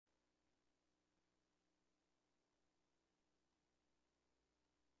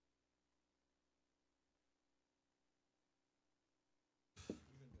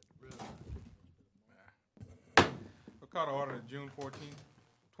Call to order the June 14th,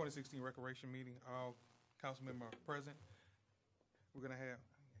 2016 recreation meeting. All council members are present. We're gonna have,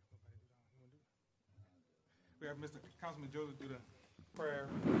 we have Mr. Councilman Joseph do the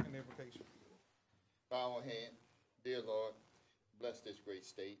prayer and invocation. Bow our hand. Dear Lord, bless this great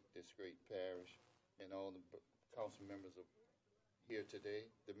state, this great parish, and all the council members are here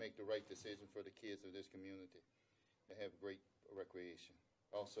today to make the right decision for the kids of this community to have great recreation.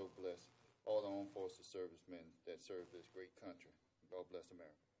 Also bless all the armed forces servicemen that serve this great country. God bless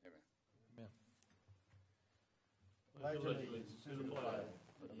America. Amen. Amen. Pledge allegiance to the flag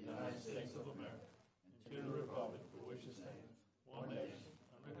of the United States of America and to the republic for which it stands, one nation,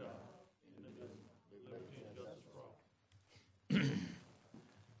 under God, indivisible, with liberty and justice for all.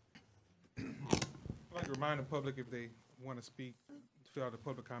 I'd like to remind the public if they want to speak, to fill out the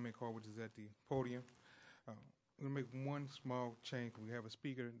public comment card, which is at the podium. We're going to make one small change. We have a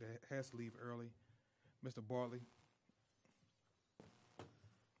speaker that has to leave early, Mr. Bartley.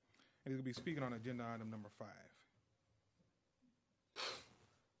 And he's going to be speaking on agenda item number 5.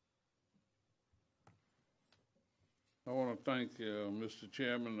 I want to thank Mr.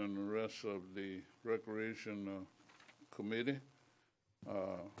 Chairman and the rest of the Recreation Committee.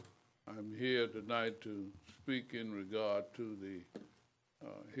 I'm here tonight to speak in regard to the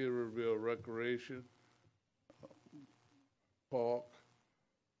Heroeville Recreation Park,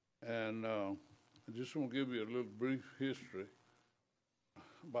 and I just want to give you a little brief history.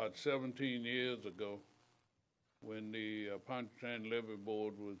 About 17 years ago, when the Pontchartrain Levee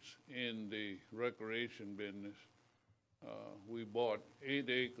Board was in the recreation business, we bought 8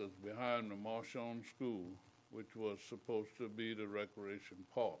 acres behind the Marchand School, which was supposed to be the recreation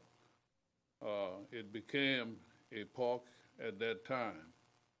park. It became a park at that time.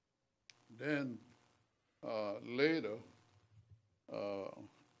 Then later,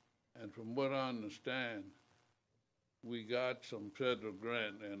 and from what I understand, we got some federal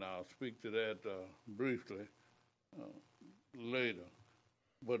grant, and I'll speak to that briefly later.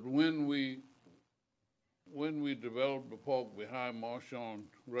 But when we developed the park behind Marchand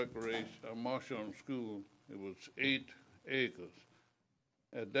Marchand School, it was 8 acres.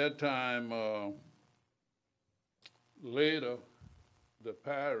 At that time, later, the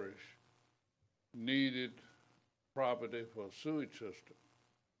parish needed property for a sewage system,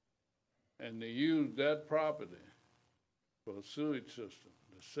 and they used that property for a sewage system.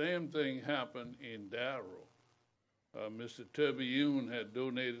 The same thing happened in Darrow. Mr. Tubby Yoon had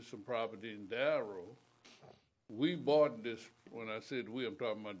donated some property in Darrow. We bought this, when I said we, I'm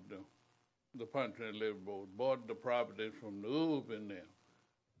talking about the Pontchartrain Levee Board, bought the property from the UB in there.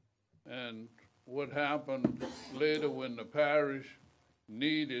 And what happened later when the parish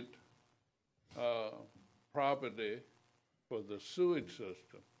needed property for the sewage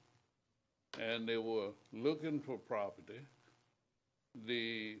system, and they were looking for property,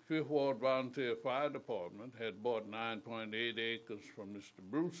 the Fifth Ward Volunteer Fire Department had bought 9.8 acres from Mr.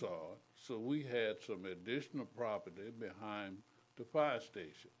 Broussard, so we had some additional property behind the fire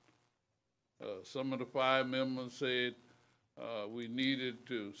station. Some of the fire members said we needed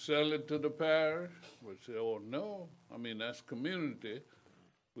to sell it to the parish. We said, oh no, I mean, that's community.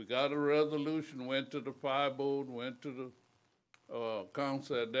 We got a resolution, went to the fire board, went to the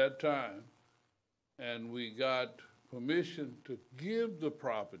council at that time, and we got permission to give the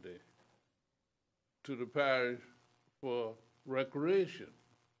property to the parish for recreation.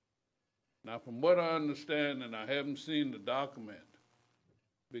 Now, from what I understand, and I haven't seen the document,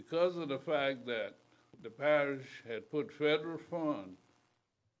 because of the fact that the parish had put federal funds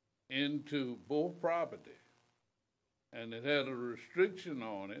into both property, and it had a restriction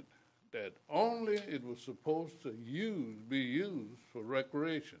on it that only it was supposed to be used for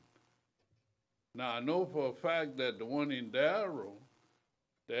recreation. Now, I know for a fact that the one in Darrow,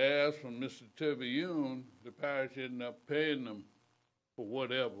 they asked from Mr. Tubby Yoon, the parish ended up paying them for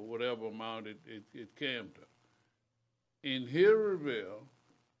whatever amount it came to. In Heroeville,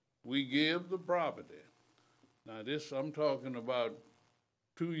 we gave the property. Now, this I'm talking about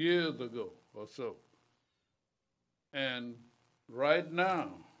 2 years ago or so. And right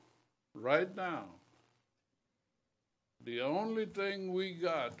now, the only thing we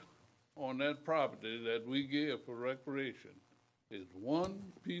got on that property that we give for recreation is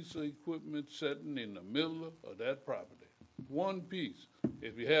one piece of equipment sitting in the middle of that property. One piece.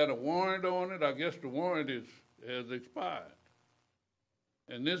 If you had a warrant on it, I guess the warrant has expired.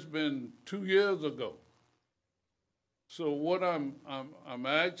 And this been 2 years ago. So what I'm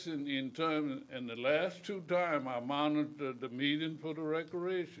asking in terms, and the last 2 times I monitored the meeting for the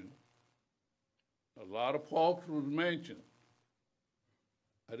recreation, a lot of parks was mentioned.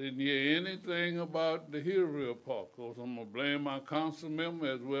 I didn't hear anything about the Hillville Park, because I'm gonna blame my council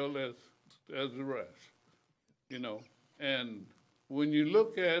member as well as the rest, you know. And when you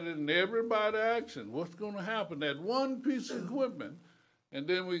look at it and everybody asking, what's gonna happen? That one piece of equipment, and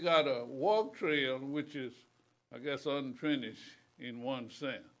then we got a walk trail, which is, I guess, unfinished in one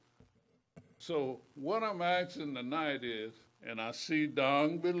sense. So what I'm asking tonight is, and I see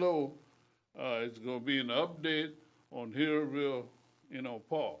down below, it's gonna be an update on Hillville,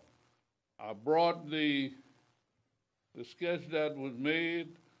 Park. I brought the sketch that was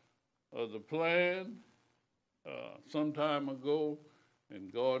made of the plan some time ago,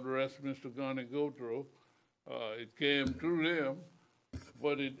 and God rest Mr. Gunny Gotro. It came through them,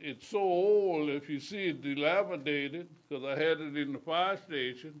 but it's so old, if you see it dilapidated, because I had it in the fire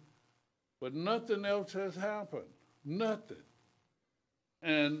station, but nothing else has happened, nothing.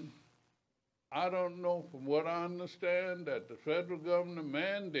 And I don't know, from what I understand, that the federal government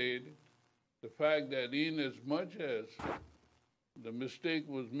mandated the fact that in as much as the mistake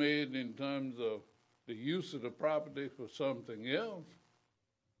was made in terms of the use of the property for something else,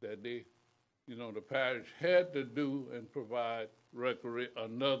 that they, the parish had to do and provide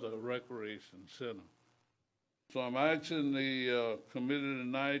another recreation center. So I'm asking the committee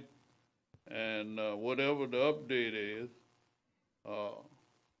tonight, and whatever the update is,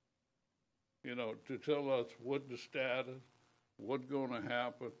 to tell us what the status, what's going to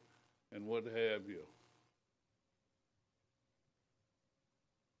happen, and what have you.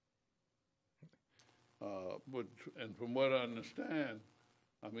 And from what I understand,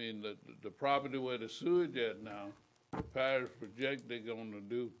 I mean, the property where the sewage at now, the parish project they're going to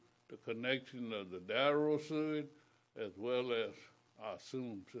do the connection of the Darrow sewage as well as, I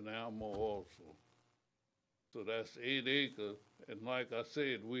assume, St. Elmo also. So that's 8 acres, and like I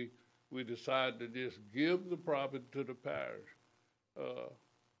said, we decided to just give the property to the parish,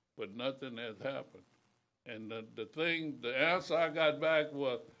 but nothing has happened. And the answer I got back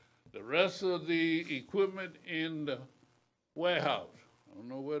was the rest of the equipment in the warehouse. I don't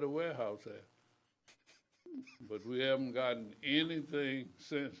know where the warehouse is, but we haven't gotten anything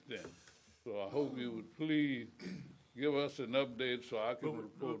since then. So I hope you would please give us an update so I can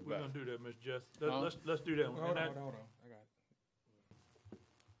report We're back. gonna do that, Mr. Justice. Let's do that. Hold on. I got it.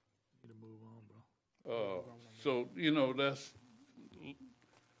 Need to move on, bro. So,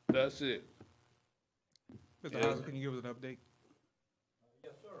 that's it. Mr. Hauser, can you give us an update?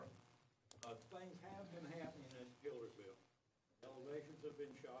 Yes, sir. Things have been happening in Gilderville. Elevations have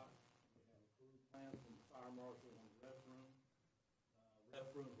been shot. We have approved plans from the fire marshal on the restroom.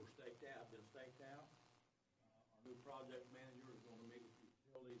 Restrooms were been staked out. Our new project manager is going to meet with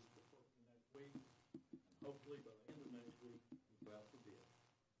utilities the first of next week. And hopefully by the end of next week, we'll go out for bid.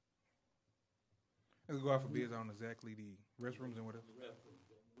 Let's go out for bids on exactly the restrooms and what else? The restrooms.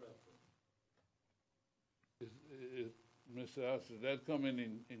 Mr. House, is that coming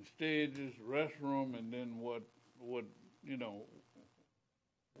in stages, restroom, and then what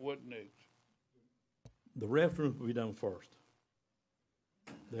next? The restrooms will be done first.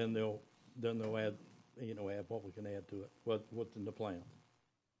 Then they'll add, add what we can add to it, what's in the plan.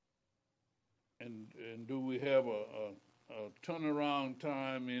 And do we have a turnaround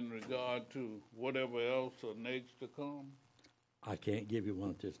time in regard to whatever else are next to come? I can't give you one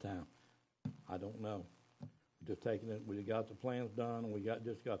at this time. I don't know. Just taking it, we got the plans done, and we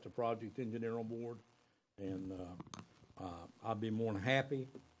just got the project engineer on board, and I'd be more than happy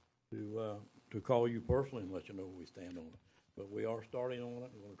to call you personally and let you know where we stand on it. But we are starting on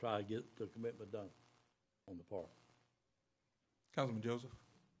it. We're going to try to get the commitment done on the park. Councilman Joseph?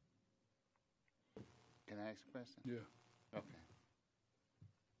 Can I ask a question? Yeah. Okay.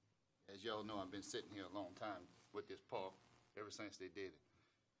 As y'all know, I've been sitting here a long time with this park ever since they did it.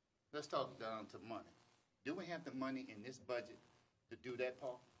 Let's talk down to money. Do we have the money in this budget to do that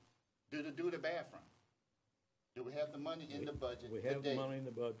park? Do the bathroom? Do we have the money in the budget We have the money in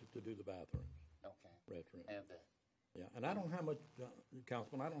the budget to do the bathrooms. Okay. Restroom. Have that. Yeah, and I don't know how much,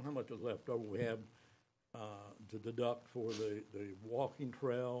 Councilman, I don't know how much is left over. We have to deduct for the walking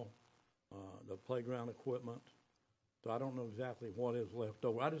trail, the playground equipment. So I don't know exactly what is left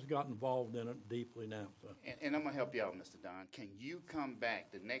over. I just got involved in it deeply now. So. And I'm going to help you out, Mr. Don. Can you come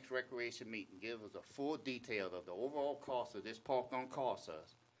back the next recreation meeting, give us a full detail of the overall cost of this park going to cost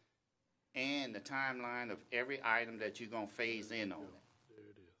us and the timeline of every item that you're going to phase in on it? There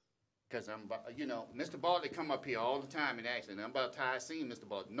it is. Because Mr. Bartley come up here all the time and ask, and I'm about tired of seeing Mr.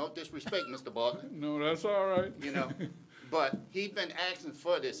 Bartley. No disrespect, Mr. Bartley. No, that's all right. But he's been asking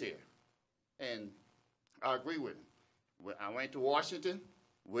for this here, and I agree with him. I went to Washington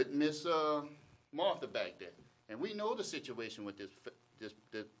with Miss Martha back there, and we know the situation with this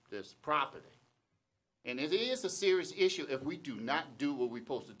this property. And it is a serious issue if we do not do what we're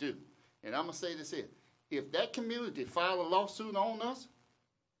supposed to do. And I'm gonna say this here: if that community file a lawsuit on us,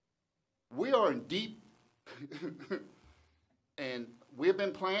 we are in deep. And we've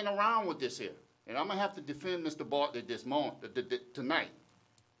been playing around with this here. And I'm gonna have to defend Mr. Bartlett this morning, tonight.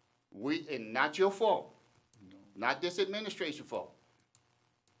 And not your fault, not this administration fault.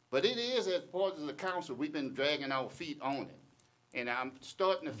 But it is, as part of the council, we've been dragging our feet on it. And I'm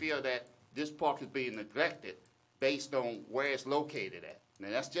starting to feel that this park is being neglected based on where it's located at. Now,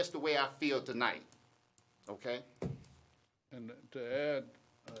 that's just the way I feel tonight, okay? And to add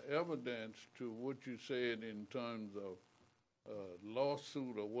evidence to what you said in terms of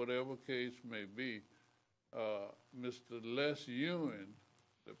lawsuit or whatever case may be, Mr. Les Ewan,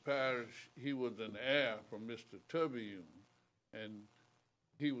 the parish, he was an heir from Mr. Tubby Ewan, and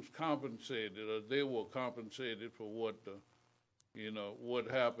he was compensated, or they were compensated for what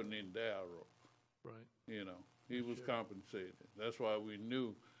what happened in Darrow. Right. He was compensated. That's why we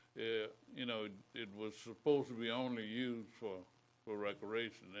knew, it was supposed to be only used for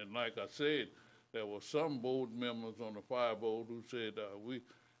recreation. And like I said, there were some board members on the fire board who said,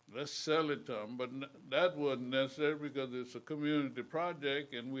 let's sell it to them, but that wasn't necessary because it's a community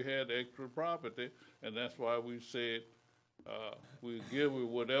project and we had extra property, and that's why we said we'll give you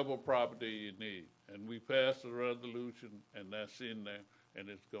whatever property you need. And we passed a resolution, and that's in there, and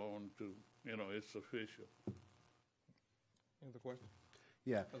it's going to, it's official. Any other questions?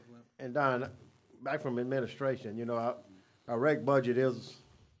 Yeah, and Don, back from administration, our rec budget is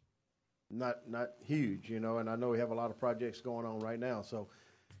not huge, and I know we have a lot of projects going on right now, so,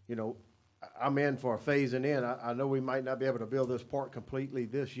 I'm in for a phasing in. I know we might not be able to build this park completely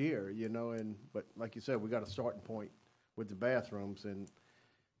this year, but like you said, we got a starting point with the bathrooms, and,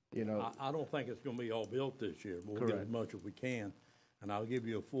 I don't think it's gonna be all built this year, but we'll get as much as we can. And I'll give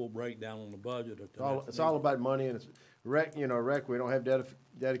you a full breakdown on the budget. It's all about money, and it's rec, we don't have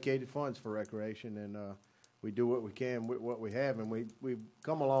dedicated funds for recreation, and we do what we can with what we have, and we've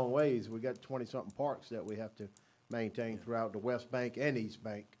come a long ways. We got 20-something parks that we have to maintain throughout the West Bank and East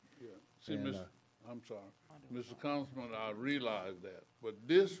Bank. Yeah. See, I'm sorry, Mr. Councilman, I realize that, but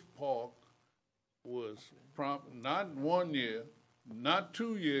this park was not 1 year, not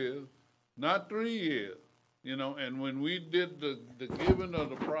 2 years, not 3 years. And when we did the giving of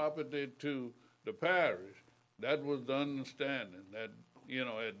the property to the parish, that was the understanding that,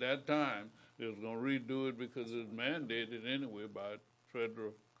 at that time, they was gonna redo it because it's mandated anyway by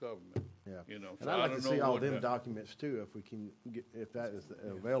federal government. Yeah. So And I'd like to see all them happened. documents too, if we can get, if that is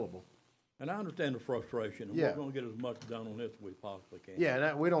available. And I understand the frustration, and we're gonna get as much done on this as we possibly can. Yeah,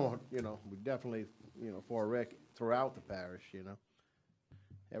 and we don't, we definitely, for a rec throughout the parish,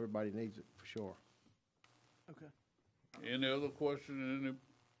 everybody needs it for sure. Okay. Any other question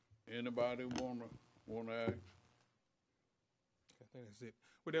anybody wanna ask? I think that's it.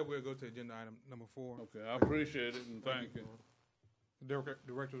 With that, we'll go to agenda item number 4. Okay, I appreciate it and thank you.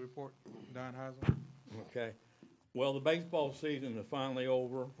 Director's report, Don Heisel. Okay. Well, the baseball season is finally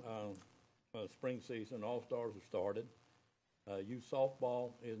over. Spring season, All-Stars have started. Youth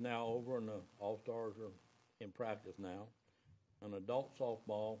softball is now over, and the All-Stars are in practice now. And adult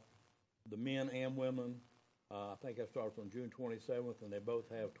softball, the men and women, I think that starts on June 27th, and they both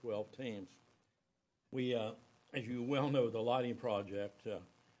have 12 teams. We, as you well know, the lighting project,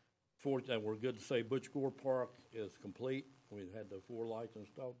 we're good to say Butch Gore Park is complete. We've had the 4 lights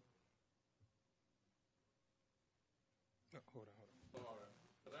installed. Hold on. Sorry,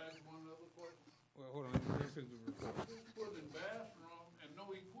 could I ask one other question? Well, hold on. Let me finish the report. Just put in bathroom and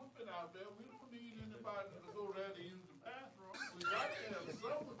no equipment out there, we don't need anybody to go there to use the bathroom. We got to have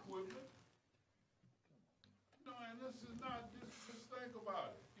some equipment. And this is not, just think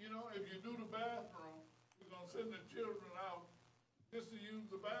about it. If you do the bathroom, we're gonna send the children out just to use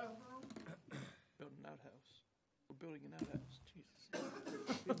the bathroom? Building an outhouse. We're building an outhouse. Jesus.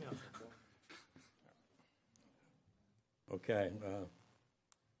 Okay,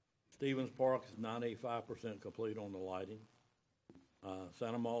 Stevens Park is 95% complete on the lighting.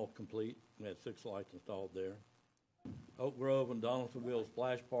 Santa Mall complete, we had 6 lights installed there. Oak Grove and Donaldsonville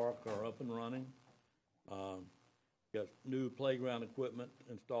Splash Park are up and running. Got new playground equipment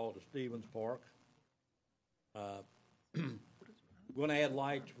installed at Stevens Park. We're gonna add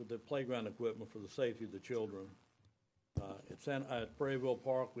lights with the playground equipment for the safety of the children. At Prairieville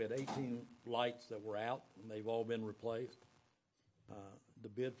Park, we had 18 lights that were out, and they've all been replaced. The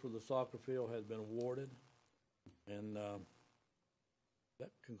bid for the soccer field has been awarded, and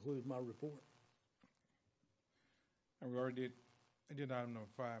that concludes my report. And we already did agenda item number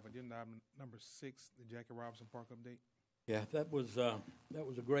 5. Agenda item number 6, the Jackie Robinson Park update. Yeah, that was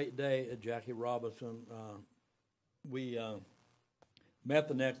a great day at Jackie Robinson.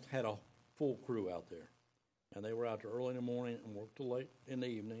 Methanex had a full crew out there, and they were out there early in the morning and worked till late in the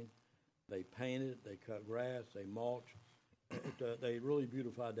evening. They painted, they cut grass, they mulched. They really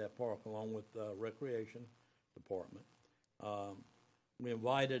beautified that park along with the recreation department. We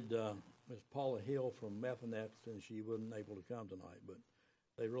invited Ms. Paula Hill from Methanex, and she wasn't able to come tonight, but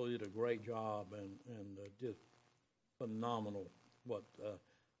they really did a great job and just phenomenal what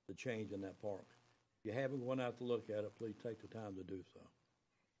the change in that park. If you haven't gone out to look at it, please take the time to do so.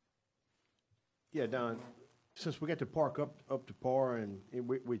 Yeah, Don, since we got the park up to par, and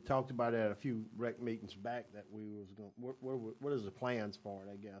we talked about it at a few rec meetings back that we was going. What is the plans for it?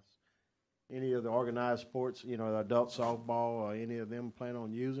 I guess any of the organized sports, the adult softball, or any of them plan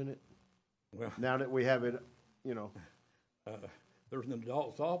on using it? Well, now that we have it, there's an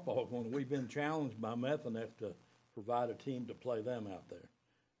adult softball going. We've been challenged by Methanex to provide a team to play them out there.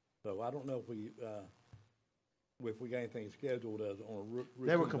 So I don't know if we got anything scheduled as on a routine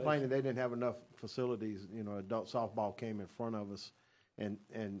They were complaining basis. they didn't have enough facilities. Adult softball came in front of us, and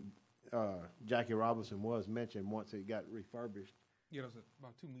Jackie Robinson was mentioned once it got refurbished. Yeah, that was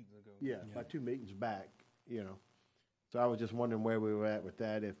about 2 meetings ago. Yeah, about 2 meetings back. So I was just wondering where we were at with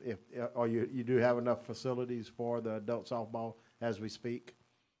that. If or you do have enough facilities for the adult softball as we speak,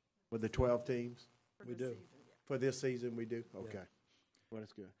 with the 12 teams. We do. For this season, we do. Okay, Yeah. well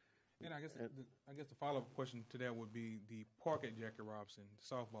that's good. And I guess the follow-up question to that would be the park at Jackie Robinson, the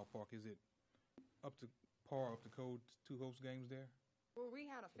softball park. Is it up to par, up to code to host games there? Well, we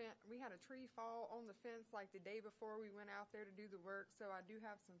had a tree fall on the fence like the day before we went out there to do the work, so I do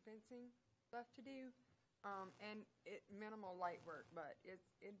have some fencing left to do, and minimal light work, but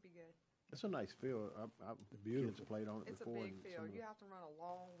it'd be good. It's a nice field. Kids played on it It's a before. big field. You have to run a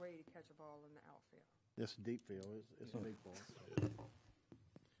long way to catch a ball in the outfield. It's a deep field. It's a big ball.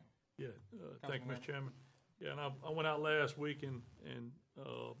 Yeah, thank you, Mr. Chairman. Yeah, and I went out last week and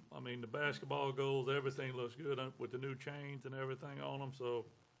I mean, the basketball goals, everything looks good with the new chains and everything on them. So,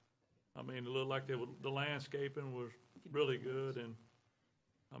 I mean, it looked like the landscaping was really good. And,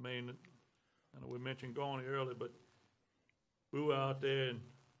 I mean, I know we mentioned Garney earlier, but we were out there in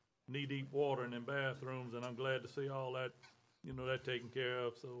knee-deep water in them bathrooms, and I'm glad to see all that, that taken care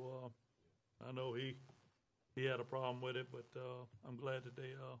of. So, I know he had a problem with it, but I'm glad that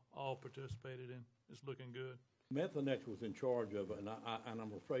they all participated in. It's looking good. Methanex was in charge of it, and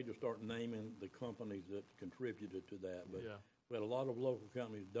I'm afraid to start naming the companies that contributed to that. But Yeah. we had a lot of local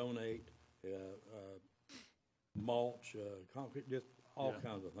companies donate, mulch, concrete, just all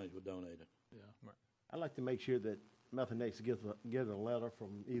kinds of things were donated. Yeah. I'd like to make sure that Methanex get a letter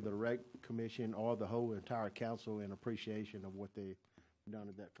from either the rec commission or the whole entire council in appreciation of what they've done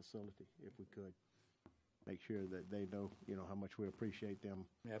at that facility, if we could. Make sure that they know, how much we appreciate them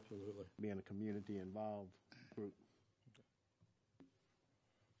Absolutely. being a community-involved group.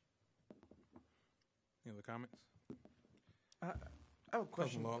 Any other comments? I have a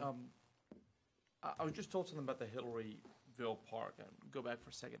question. Law. I was just told something about the Hillaryville Park. Go back for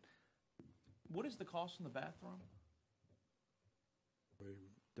a second. What is the cost in the bathroom?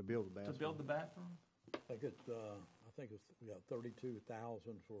 To build the bathroom. To build the bathroom? I think we got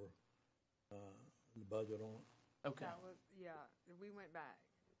 32,000 for the budget on it. Okay. That was, we went back.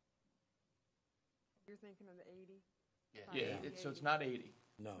 You're thinking of the 80? Yeah. So it's not 80.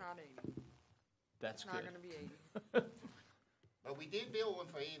 No. It's not 80. That's It's good. not going to be 80. But we did build one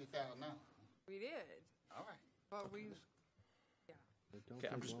for $80,000 now. We did, All right. but we, Okay,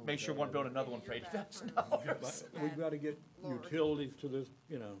 I'm just making sure we want to build another one for Your $80,000. bathrooms We've got to get Lord. utilities to this,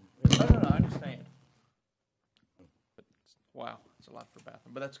 No, I understand. But wow, it's a lot for a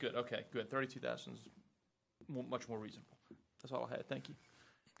bathroom, but that's good. Okay, good. 32,000 is much more reasonable. That's all I had. Thank you.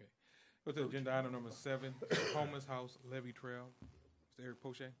 Go to agenda item number 7, homeless house levy trail. Mr. Eric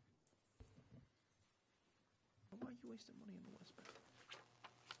Poche. Why are you wasting money in the West Bank?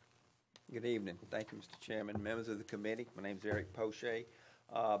 Good evening. Thank you, Mr. Chairman, members of the committee. My name is Eric Poche.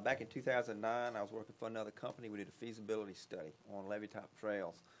 Back in 2009, I was working for another company. We did a feasibility study on levee-top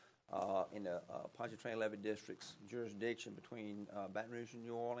trails in the Pontchartrain levee district's jurisdiction between Baton Rouge and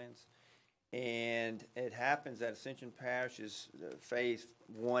New Orleans. And it happens that Ascension Parish's phase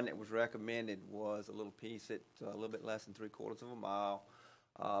 1 that was recommended was a little piece at a little bit less than 3/4 of a mile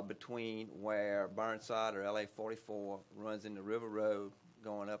between where Burnside or LA 44 runs into River Road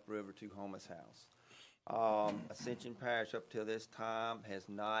going upriver to Homeless House. Ascension Parish up till this time has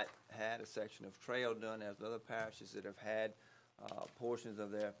not had a section of trail done as other parishes that have had portions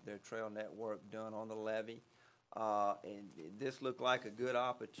of their trail network done on the levee. And this looked like a good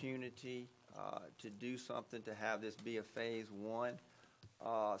opportunity to do something to have this be a phase one.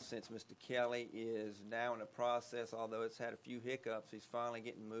 Since Mr. Kelly is now in the process, although it's had a few hiccups, he's finally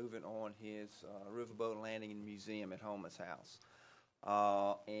getting moving on his riverboat landing and museum at Homer's house.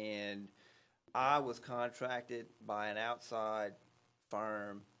 And I was contracted by an outside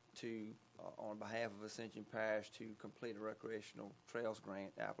firm to, on behalf of Ascension Parish, to complete a recreational trails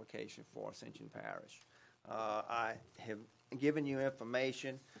grant application for Ascension Parish. I have given you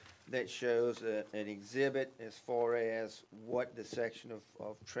information that shows an exhibit as far as what the section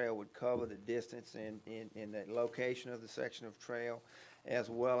of trail would cover, the distance and the location of the section of trail, as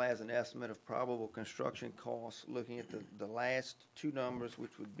well as an estimate of probable construction costs, looking at the last two numbers,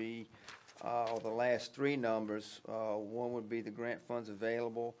 which would be, or the last three numbers. One would be the grant funds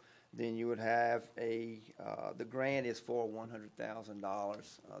available. Then you would have the grant is for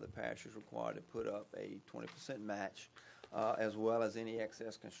 $100,000. The parish is required to put up a 20% match, as well as any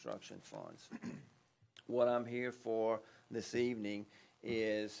excess construction funds. What I'm here for this evening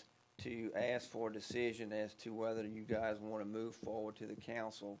is to ask for a decision as to whether you guys want to move forward to the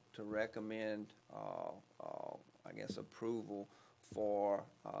council to recommend, I guess, approval for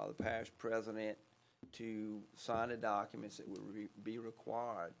the parish president to sign the documents that would be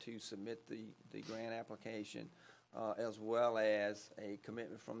required to submit the grant application, as well as a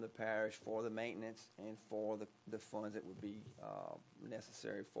commitment from the parish for the maintenance and for the funds that would be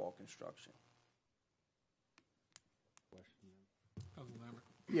necessary for construction.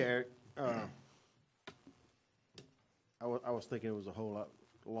 Yeah, Eric, I was thinking it was a whole lot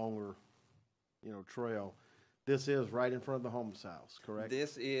longer, trail. This is right in front of the Homer's house, correct?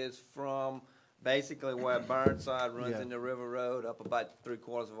 This is from basically where Burnside runs Yeah. into River Road up about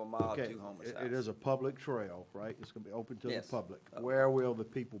 3/4 of a mile Okay, to Homer's house. it is a public trail, right? It's gonna be open to the Yes. public. Where will the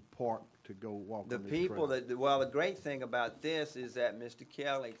people park to go walk The on this people trail? the great thing about this is that Mr.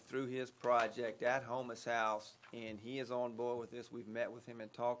 Kelly, through his project at Homer's house, and he is on board with this. We've met with him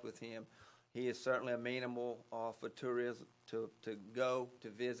and talked with him. He is certainly amenable for tourism to go,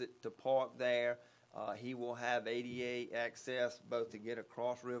 to visit, to park there. He will have ADA access both to get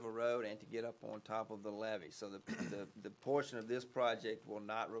across River Road and to get up on top of the levee. So the portion of this project will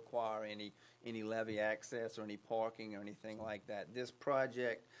not require any levee access or any parking or anything like that. This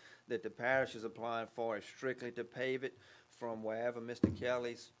project that the parish is applying for is strictly to pave it from wherever Mr.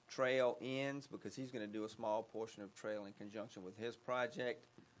 Kelly's trail ends, because he's going to do a small portion of trail in conjunction with his project,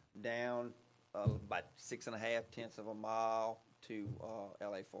 down about 6.5 of a mile to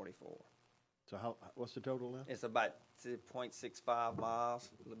LA 44. So what's the total now? It's about 0.65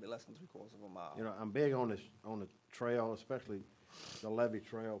 miles, a little bit less than 3/4 of a mile. I'm big on the trail, especially the levee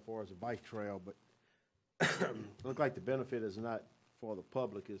trail, as far as the bike trail, but it looks like the benefit is not for the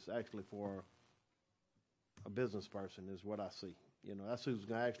public, it's actually for a business person, is what I see. That's who's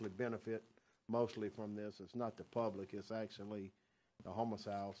gonna actually benefit mostly from this. It's not the public, it's actually the Homer's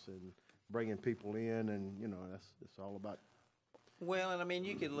house and bringing people in, and, it's all about. Well, and I mean,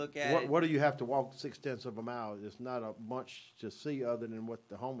 you could look at What do you have to walk 0.6 of a mile? It's not a much to see other than what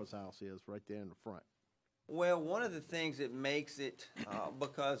the Homer's house is right there in the front. Well, one of the things that makes it,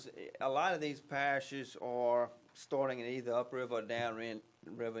 because a lot of these parishes are starting in either upriver or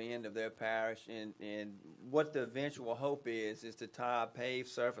downriver end of their parish, and what the eventual hope is to tie a paved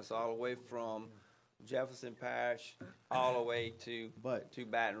surface all the way from Jefferson Parish all the way to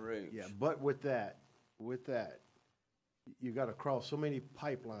Baton Rouge. Yeah, but with that, you got to cross so many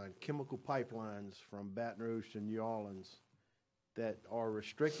chemical pipelines from Baton Rouge to New Orleans that are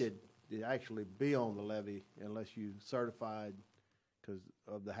restricted to actually be on the levee unless you certified because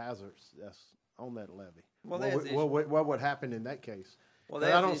of the hazards that's on that levee. Well, what would happen in that case? Well,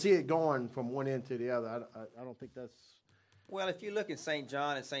 I don't see it going from one end to the other. I don't think that's. Well, if you look at St.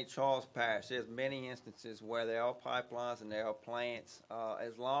 John and St. Charles Parish, there's many instances where there are pipelines and there are plants.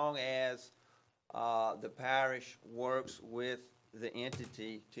 As long as the parish works with the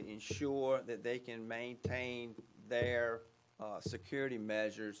entity to ensure that they can maintain their security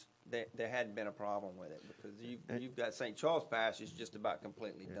measures, there hadn't been a problem with it, because you've got St. Charles Parish is just about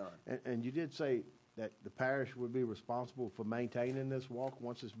completely done. And you did say that the parish would be responsible for maintaining this walk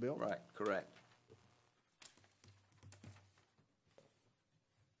once it's built? Right, correct.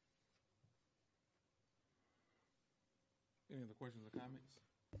 Any other questions or comments?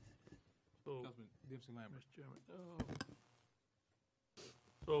 So, Councilman Dempsey Lambert. Mr. Chairman,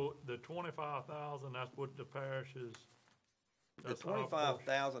 so the 25,000, that's what the parish is. The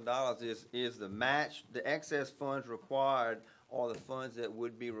 $25,000 is the match. The excess funds required are the funds that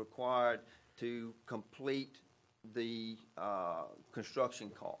would be required to complete the construction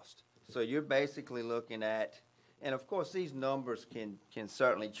cost. So you're basically looking at And of course, these numbers can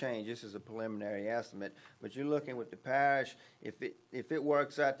certainly change. This is a preliminary estimate, but you're looking with the parish, if it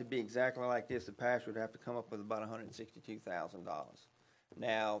works out to be exactly like this, the parish would have to come up with about $162,000.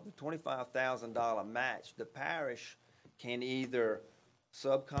 Now, the $25,000 match, the parish can either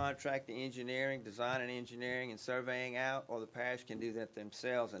subcontract the engineering, design and engineering and surveying out, or the parish can do that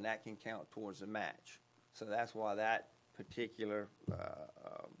themselves, and that can count towards the match. So that's why that particular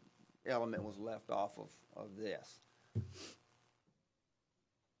element was left off of this.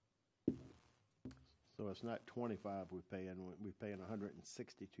 So it's not 25 we're paying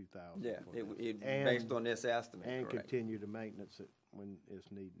 162,000. Yeah, And- based on this estimate, And correct. continue to maintenance it when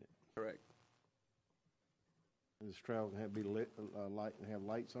it's needing it. Correct. And this trail can have be lit, light, and have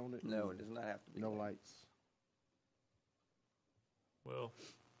lights on it? No, it does not have to be. No lit. lights. Well,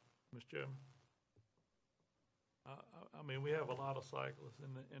 Mr. Chairman, I mean, we have a lot of cyclists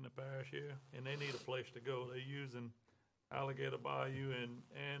in the parish here, and they need a place to go. They're using Alligator Bayou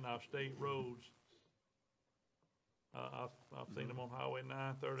and our state roads. I've seen them on Highway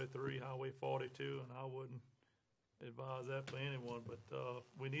 933, Highway 42, and I wouldn't advise that for anyone, but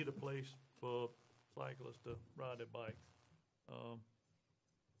we need a place for cyclists to ride their bikes. I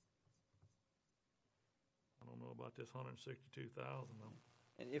don't know about this 162,000 though.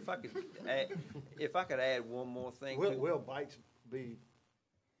 And if I could add one more thing. Will bikes be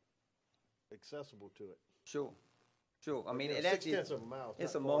accessible to it? Sure. I mean, It's that's 6/10 of a mile.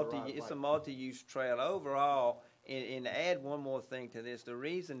 it's a not far to ride it's a bike. multi-use trail overall. And to add one more thing to this, the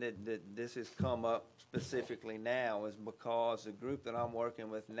reason that this has come up specifically now is because the group that I'm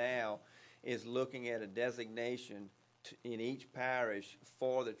working with now is looking at a designation in each parish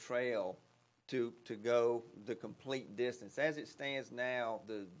for the trail to go the complete distance. As it stands now,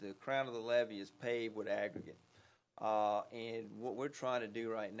 the crown of the levee is paved with aggregate. And what we're trying to do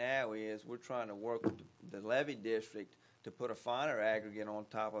right now is we're trying to work with the levee district to put a finer aggregate on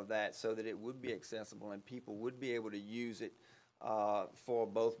top of that so that it would be accessible and people would be able to use it for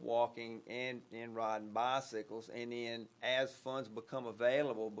both walking and riding bicycles. And then as funds become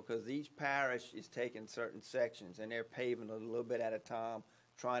available, because each parish is taking certain sections and they're paving a little bit at a time,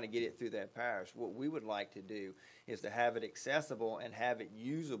 trying to get it through their parish. What we would like to do is to have it accessible and have it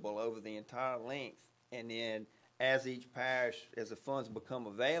usable over the entire length. And then as each parish, as the funds become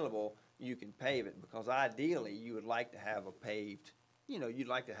available, you can pave it, because ideally you would like to have a paved, you'd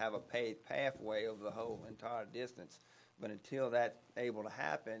like to have a paved pathway over the whole entire distance. But until that's able to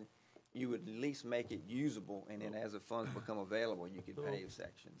happen, you would at least make it usable, and then as the funds become available, you could pave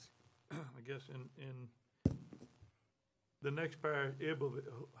sections. I guess in the next parish,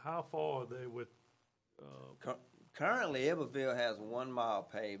 Iberville, how far are they with, Currently, Iberville has 1 mile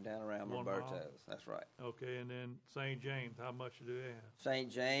paved down around 1 mile? Roberto's. That's right. okay, and then St. James, how much do they have? St.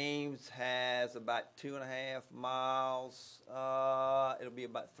 James has about 2.5 miles. It'll be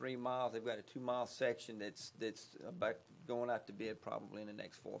about 3 miles. They've got a 2-mile section that's about going out to bid probably in the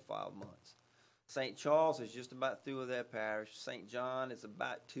next 4 or 5 months. St. Charles is just about through with their parish. St. John is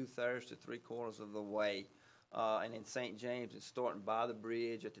about 2/3 to 3/4 of the way. And then St. James is starting by the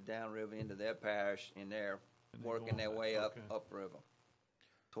bridge at the downriver end of their parish, and they're And they're working going their back, way okay. upriver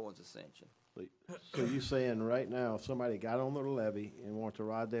towards Ascension. So you're saying right now, if somebody got on the levee and wanted to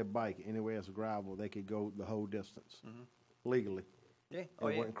ride their bike anywhere it's gravel, they could go the whole distance legally? Yeah.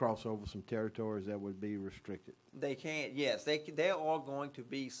 And wouldn't cross over some territories that would be restricted? They can't, yes. There are going to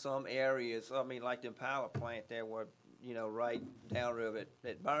be some areas, I mean, like the Impala plant there where, right downriver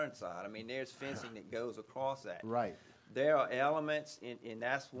at Burnside. I mean, there's fencing that goes across that. Right. There are elements, and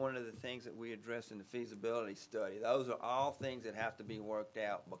that's one of the things that we addressed in the feasibility study. Those are all things that have to be worked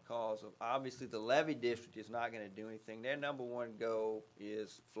out because of, obviously, the levee district is not going to do anything. Their number one goal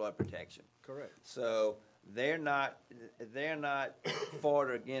is flood protection. Correct. So they're not for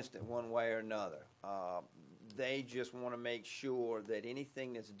or against it one way or another. They just want to make sure that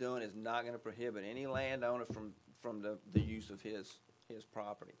anything that's done is not going to prohibit any landowner from the use of his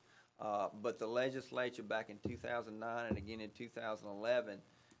property. But the legislature back in 2009 and again in 2011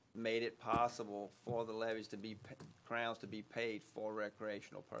 made it possible for the levies to be, crowns to be paid for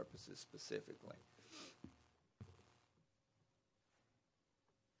recreational purposes specifically.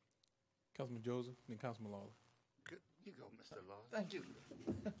 Councilman Joseph, then Councilman Lawler. Good. You go, Mr. Law. Thank you.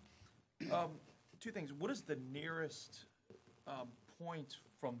 Two things. What is the nearest point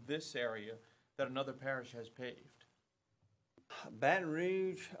from this area that another parish has paved? Baton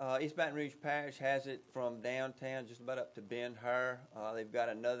Rouge, East Baton Rouge Parish has it from downtown just about up to Ben Hur. They've got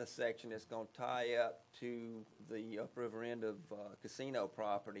another section that's going to tie up to the upriver end of casino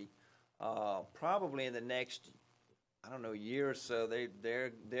property. Probably in the next, year or so,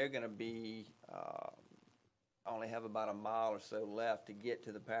 they're going to be only have about a mile or so left to get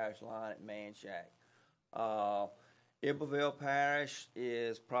to the parish line at Manchac. Iberville Parish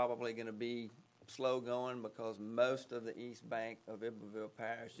is probably going to be slow going because most of the east bank of Iberville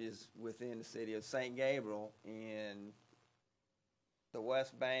Parish is within the city of St. Gabriel, and the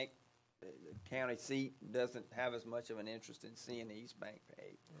west bank, the county seat, doesn't have as much of an interest in seeing the east bank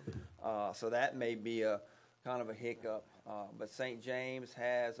paved. So that may be a kind of a hiccup. But St. James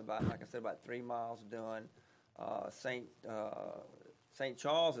has about, like I said, about 3 miles done. St.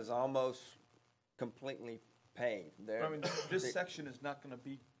 Charles is almost completely paved. I mean, this section is not going to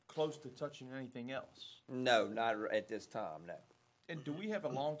be close to touching anything else. No, not at this time, no. And do we have a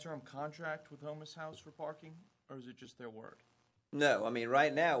long-term contract with Homeless House for parking, or is it just their word? No, I mean,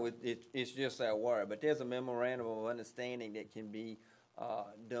 right now, it's just our word, but there's a memorandum of understanding that can be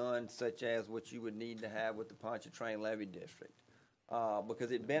done, such as what you would need to have with the Pontchartrain Levy District,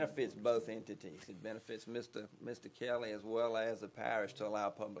 because it benefits both entities. It benefits Mr. Kelly as well as the parish to allow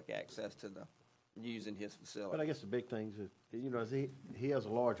public access to using his facility. But I guess the big things is, you know, he has a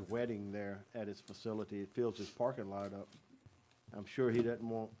large wedding there at his facility. It fills his parking lot up. I'm sure he doesn't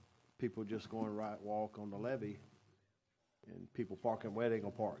want people just going walk on the levee and people parking where they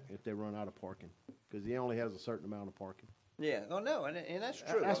gonna park if they run out of parking, because he only has a certain amount of parking. Yeah, no, and that's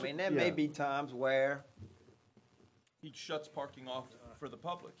true. That's I mean, what- there yeah. may be times where, He shuts parking off for the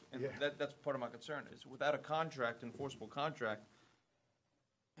public, and Yeah. that's part of my concern, is without a contract, enforceable contract,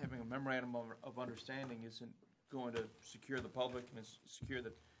 having a memorandum of understanding isn't going to secure the public, and it's secure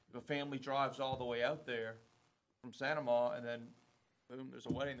that if a family drives all the way out there from Santa Ma, and then, boom, there's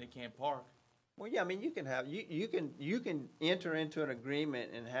a wedding, they can't park. well, yeah, I mean, you can enter into an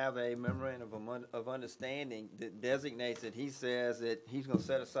agreement and have a memorandum of understanding that designates that he says that he's gonna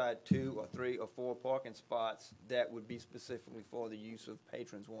set aside 2 or 3 or 4 parking spots that would be specifically for the use of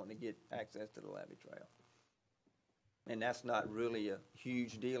patrons wanting to get access to the levee trail. And that's not really a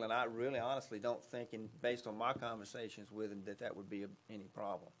huge deal, and I really honestly don't think, and based on my conversations with him, that would be any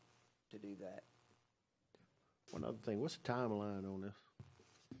problem to do that. One other thing, what's the timeline on this?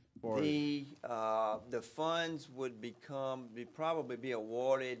 The funds would probably be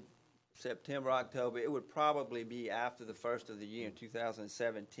awarded September, October. It would probably be after the first of the year in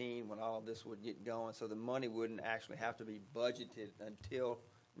 2017 when all of this would get going. So the money wouldn't actually have to be budgeted until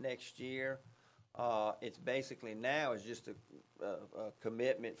next year. It's basically now is just a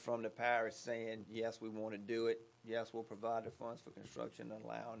commitment from the parish saying, yes, we want to do it. Yes, we'll provide the funds for construction and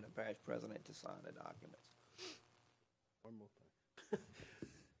allowing the parish president to sign the documents. One more thing.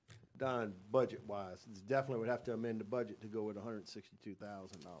 Don, budget-wise, it's definitely would have to amend the budget to go with $162,000,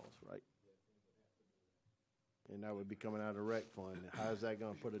 right? And that would be coming out of the rec fund. How is that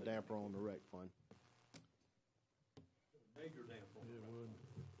gonna put a damper on the rec fund? Major damper on It would.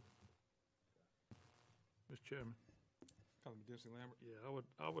 Mr. Chairman. Councilman Dempsey Lambert. Yeah,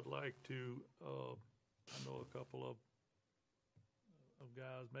 I would like to, I know a couple of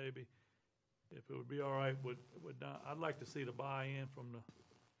guys maybe, if it would be all right, I'd like to see the buy-in from the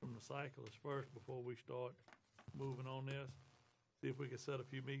cyclists first before we start moving on this. See if we can set a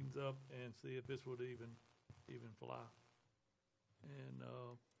few meetings up and see if this would even fly. And,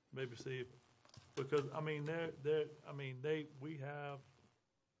 maybe see if, because, I mean, we have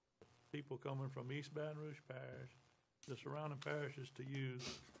people coming from East Baton Rouge Parish, the surrounding parishes, to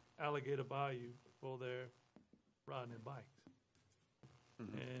use Alligator Bayou for their riding their bikes.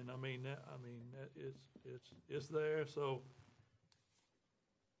 Mm-hmm. And it's there. So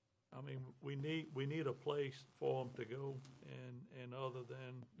I mean, we need a place for them to go, and other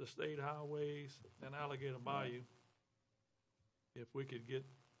than the state highways and Alligator Bayou, if we could get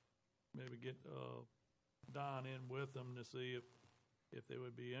Don in with them to see if they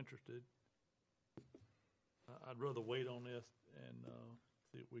would be interested. I'd rather wait on this and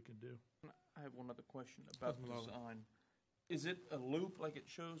see what we can do. I have one other question about the design. Is it a loop like it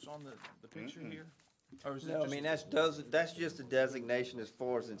shows on the picture here? Or is it No, I just mean, that's just a designation as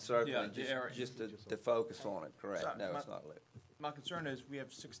far as encircling, Yeah, the area. just to focus on it, correct? Sorry, No, it's not lit. My concern is we have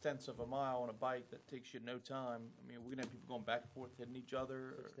 0.6 of a mile on a bike that takes you no time. I mean, we're gonna have people going back and forth hitting each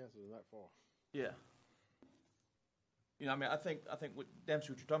other. Or, Extensive, not far. yeah. You know, I mean, I think what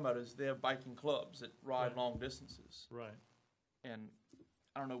Dempsey, what you're talking about is they have biking clubs that ride Right. long distances, Right. and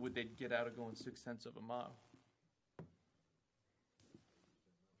I don't know what they'd get out of going 0.6 of a mile.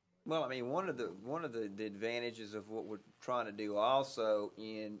 Well, I mean, one of the advantages of what we're trying to do also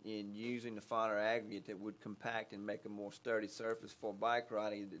in using the finer aggregate that would compact and make a more sturdy surface for bike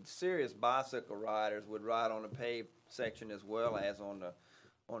riding, the serious bicycle riders would ride on the paved section as well as on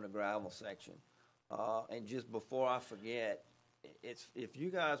the gravel section. And just before I forget, it's, if you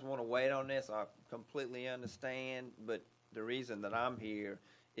guys want to wait on this, I completely understand, but the reason that I'm here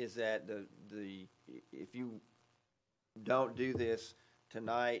is that if you don't do this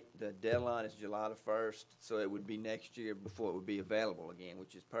tonight, the deadline is July the 1st, so it would be next year before it would be available again,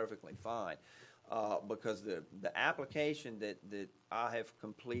 which is perfectly fine. Because the application that I have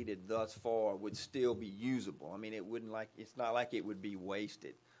completed thus far would still be usable. I mean, it's not like it would be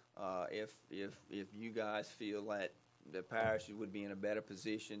wasted. If you guys feel that the parish would be in a better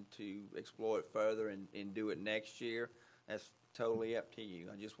position to explore it further and do it next year, that's totally up to you.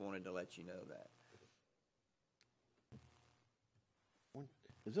 I just wanted to let you know that.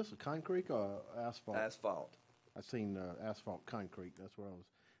 Is this a concrete or asphalt? Asphalt. I seen asphalt concrete. That's where I was.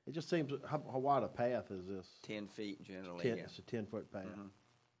 It just seems, how wide a path is this? 10 feet generally, 10, yeah. It's a 10-foot path, Mhm.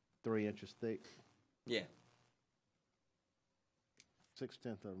 3 inches thick. Yeah.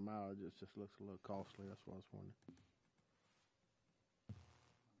 0.6 of a mile. It just looks a little costly. That's what I was wondering.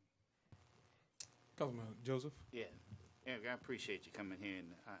 Councilman Joseph? Yeah, Eric, I appreciate you coming here,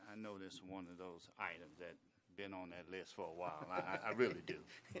 and I know this is one of those items that been on that list for a while. I really do,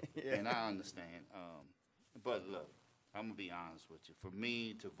 Yeah. and I understand. But look, I'm gonna be honest with you. For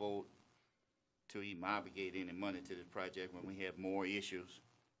me to vote to even obligate any money to this project when we have more issues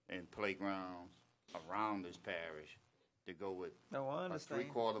and playgrounds around this parish, to go with No, I a understand.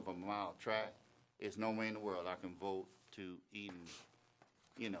 3/4 of a mile track, there's no way in the world I can vote to even,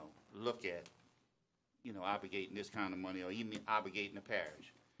 look at, obligating this kind of money or even obligating the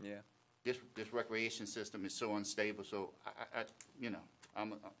parish. Yeah. This recreation system is so unstable, so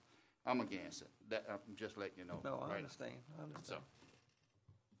I'm against it. That, I'm just letting you know. No, I right understand. I understand. So,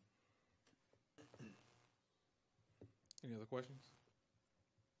 Any other questions?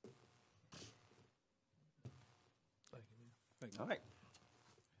 Thank you, man. Thank you. All right.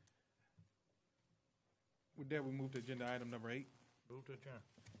 With that, we move to agenda item number 8. Move to adjourn.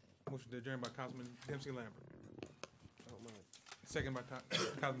 Motion to adjourn by Councilman Dempsey Lambert. Second by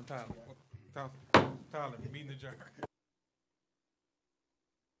Councilman Tyler. Tyler, meeting adjourned.